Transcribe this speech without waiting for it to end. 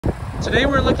Today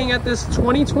we're looking at this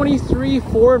 2023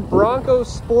 Ford Bronco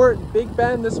Sport Big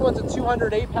Bend. This one's a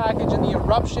 208 package in the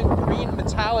Eruption green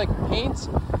metallic paint.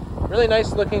 Really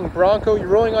nice looking Bronco. You're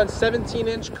rolling on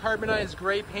 17-inch carbonized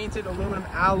gray painted aluminum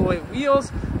alloy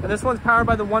wheels. And this one's powered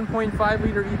by the 1.5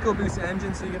 liter EcoBoost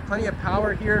engine, so you get plenty of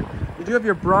power here. You do have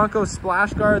your Bronco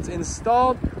splash guards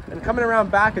installed. And coming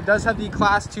around back, it does have the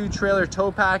Class 2 trailer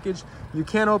tow package. You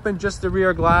can open just the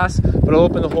rear glass, but it'll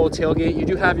open the whole tailgate. You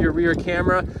do have your rear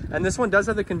camera, and this one does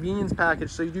have the convenience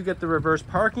package, so you do get the reverse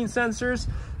parking sensors.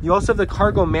 You also have the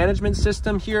cargo management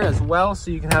system here as well,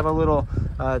 so you can have a little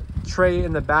tray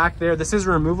in the back there. This is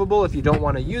removable if you don't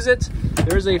want to use it.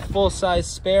 There's a full-size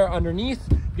spare underneath.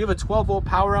 You have a 12-volt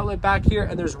power outlet back here,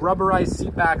 and there's rubberized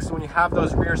seat backs, so when you have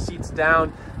those rear seats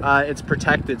down, it's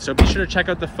protected. So be sure to check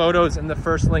out the photos and the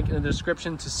first link in the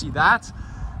description to see that.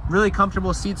 Really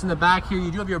comfortable seats in the back here.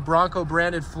 You do have your Bronco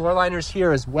branded floor liners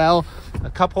here as well. A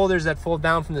cup holders that fold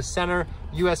down from the center,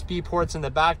 USB ports in the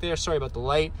back there, sorry about the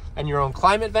light, and your own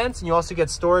climate vents. And you also get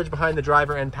storage behind the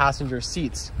driver and passenger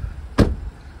seats.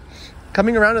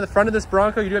 Coming around to the front of this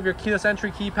Bronco, you do have your keyless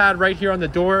entry keypad right here on the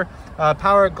door,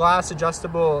 power glass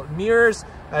adjustable mirrors,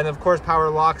 and of course power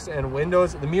locks and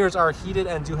windows. The mirrors are heated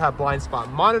and do have blind spot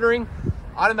monitoring.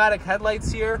 Automatic headlights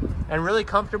here, and really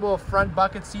comfortable front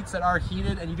bucket seats that are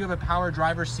heated, and you do have a power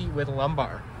driver seat with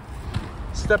lumbar.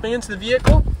 Stepping into the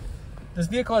vehicle, this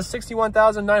vehicle has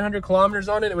 61,900 kilometers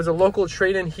on it. It was a local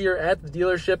trade-in here at the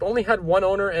dealership. Only had one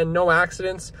owner and no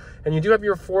accidents. And you do have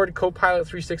your Ford Co-Pilot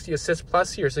 360 Assist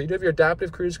Plus here. So you do have your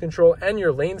adaptive cruise control and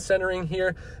your lane centering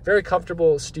here. Very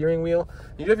comfortable steering wheel.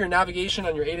 You do have your navigation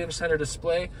on your 8-inch center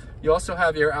display. You also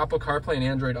have your Apple CarPlay and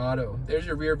Android Auto. There's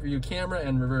your rear view camera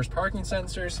and reverse parking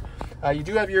sensors. You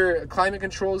do have your climate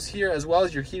controls here, as well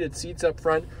as your heated seats up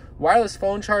front. Wireless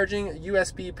phone charging,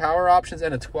 USB power options,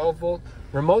 and a 12-volt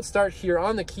remote start here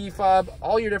on the key fob.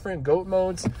 All your different GOAT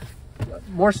modes.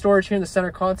 More storage here in the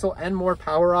center console and more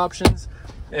power options,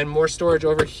 and more storage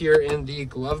over here in the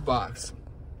glove box.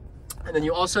 And then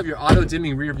you also have your auto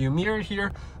dimming rear view mirror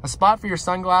here, a spot for your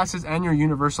sunglasses, and your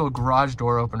universal garage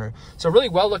door opener. So really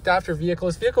well looked after vehicle.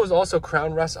 This vehicle is also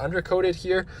KROWN Rust Undercoated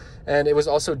here, and it was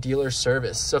also dealer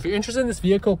service. So if you're interested in this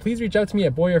vehicle, please reach out to me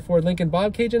at Boyer Ford Lincoln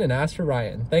Bobcaygeon and ask for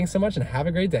Ryan. Thanks so much and have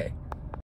a great day.